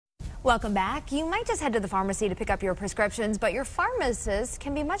Welcome back. You might just head to the pharmacy to pick up your prescriptions, but your pharmacist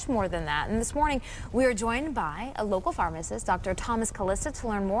can be much more than that. And this morning, we are joined by a local pharmacist, Dr. Thomas Callista, to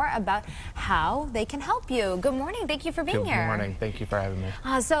learn more about how they can help you. Good morning. Thank you for being here. Good morning. Thank you for having me.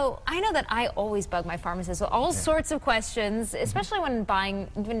 So I know that I always bug my pharmacist with all sorts of questions, especially when buying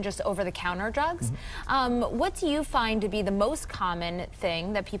even just over-the-counter drugs. What do you find to be the most common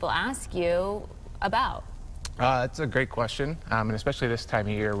thing that people ask you about? That's a great question, and especially this time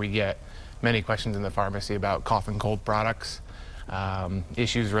of year we get many questions in the pharmacy about cough and cold products,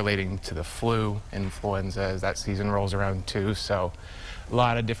 issues relating to the flu, influenza as that season rolls around too. So a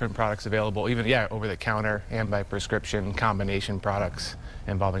lot of different products available, even over the counter and by prescription, combination products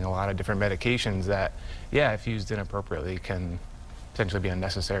involving a lot of different medications that, if used inappropriately, can potentially be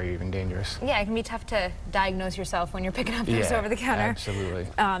unnecessary or even dangerous. Yeah, it can be tough to diagnose yourself when you're picking up those over-the-counter absolutely.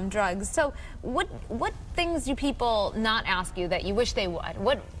 Drugs. So what things do people not ask you that you wish they would?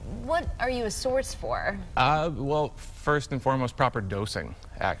 What are you a source for? Well, first and foremost, proper dosing,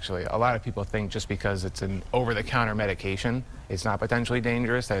 actually. A lot of people think just because it's an over-the-counter medication, it's not potentially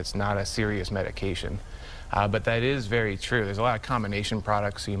dangerous, that it's not a serious medication. But that is very true. There's a lot of combination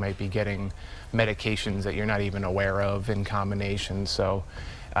products, so you might be getting medications that you're not even aware of in combination. So,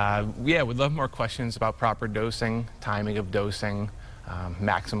 we'd love more questions about proper dosing, timing of dosing,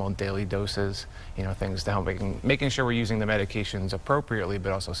 maximal daily doses, things to help making sure we're using the medications appropriately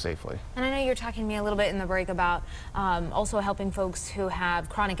but also safely. And I know you're talking to me a little bit in the break about also helping folks who have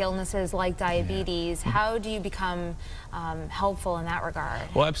chronic illnesses like diabetes. How do you become helpful in that regard?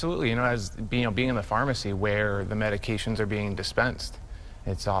 Well, absolutely. As being in the pharmacy where the medications are being dispensed,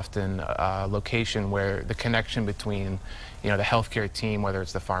 it's often a location where the connection between, the healthcare team, whether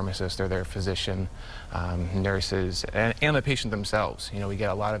it's the pharmacist or their physician, nurses, and the patient themselves. We get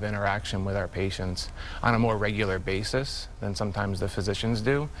a lot of interaction with our patients on a more regular basis than sometimes the physicians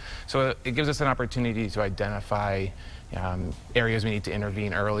do. So it gives us an opportunity to identify areas we need to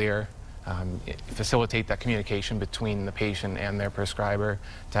intervene earlier, facilitate that communication between the patient and their prescriber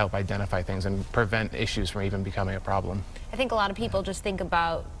to help identify things and prevent issues from even becoming a problem. I think a lot of people just think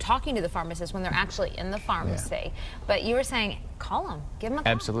about talking to the pharmacist when they're actually in the pharmacy. But you were saying, call them, give them a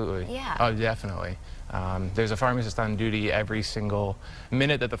call. Absolutely. Yeah. Oh, definitely. There's a pharmacist on duty every single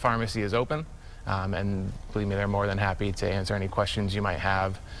minute that the pharmacy is open. And believe me, they're more than happy to answer any questions you might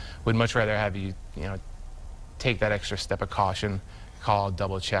have. Would much rather have you, take that extra step of caution, call,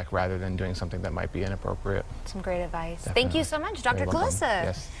 double check, rather than doing something that might be inappropriate. Some great advice. Definitely. Thank you so much, Dr. Callista.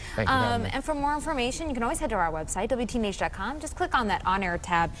 Yes, thank you for having me. And for more information, you can always head to our website, WTNH.com. Just click on that on-air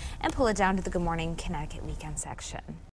tab and pull it down to the Good Morning Connecticut Weekend section.